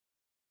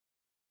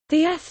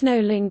The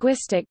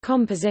ethno-linguistic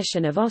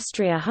composition of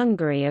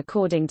Austria-Hungary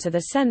according to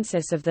the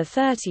census of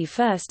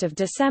 31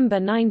 December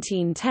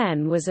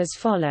 1910 was as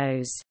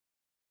follows.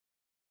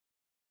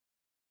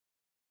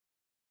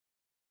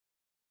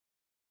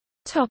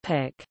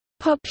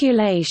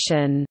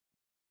 Population.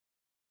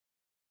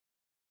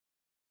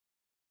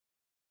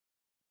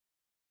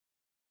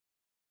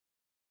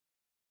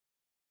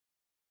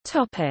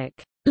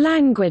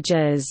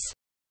 Languages.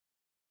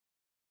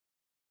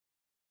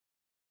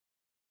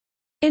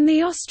 In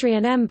the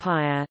Austrian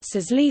Empire,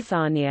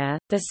 Cisleithania,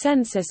 the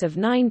census of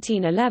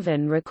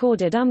 1911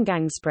 recorded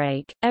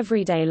Umgangssprach,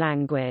 everyday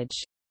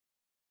language.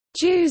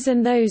 Jews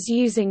and those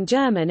using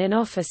German in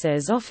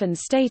offices often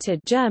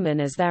stated German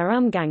as their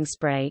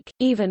Umgangssprach,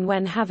 even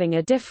when having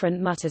a different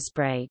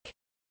Muttersprach.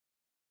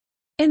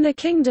 In the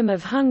Kingdom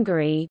of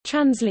Hungary,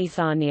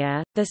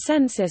 Transleithania, the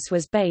census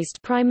was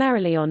based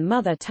primarily on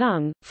mother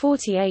tongue.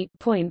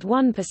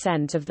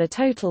 48.1% of the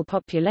total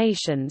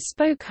population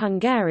spoke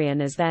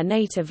Hungarian as their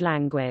native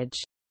language.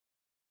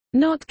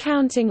 Not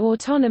counting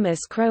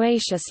autonomous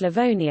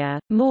Croatia-Slavonia,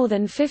 more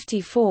than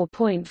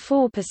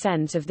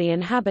 54.4% of the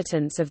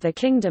inhabitants of the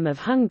Kingdom of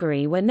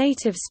Hungary were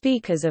native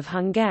speakers of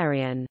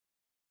Hungarian.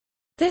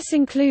 This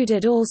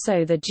included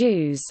also the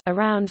Jews,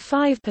 around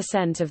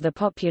 5% of the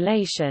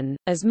population,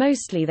 as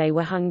mostly they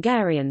were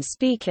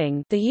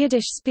Hungarian-speaking. The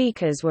Yiddish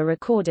speakers were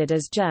recorded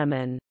as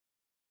German.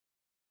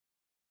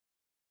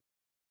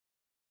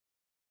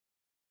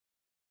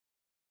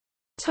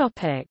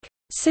 Topic: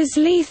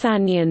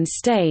 Cisleithanian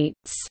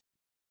states.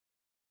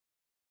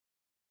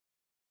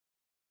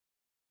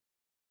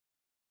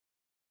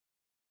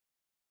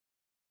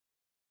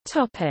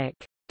 Topic: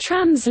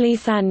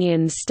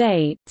 Transleithanian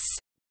states.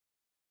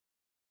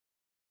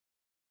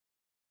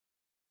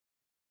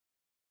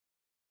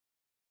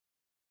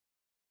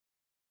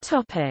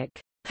 Topic: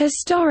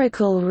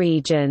 Historical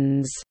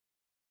regions.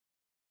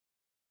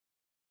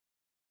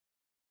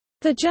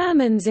 The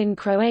Germans in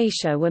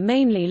Croatia were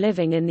mainly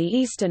living in the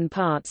eastern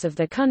parts of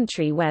the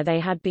country where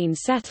they had been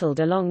settled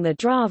along the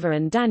Drava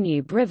and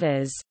Danube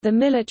rivers, the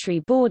military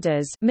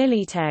borders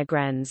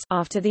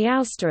after the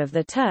ouster of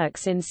the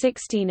Turks in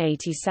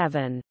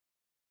 1687.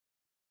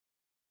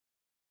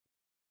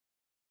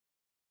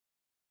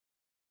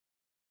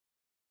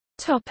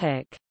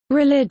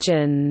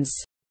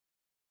 Religions.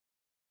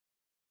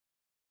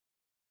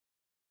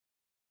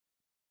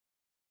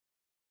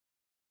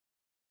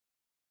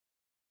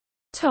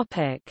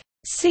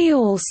 See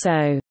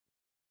also: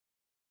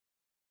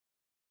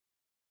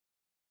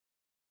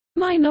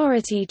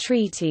 Minority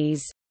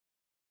treaties,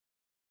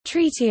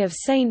 Treaty of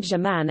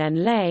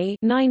Saint-Germain-en-Laye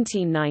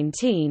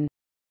 1919,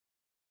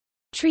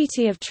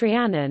 Treaty of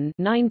Trianon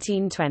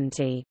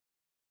 1920.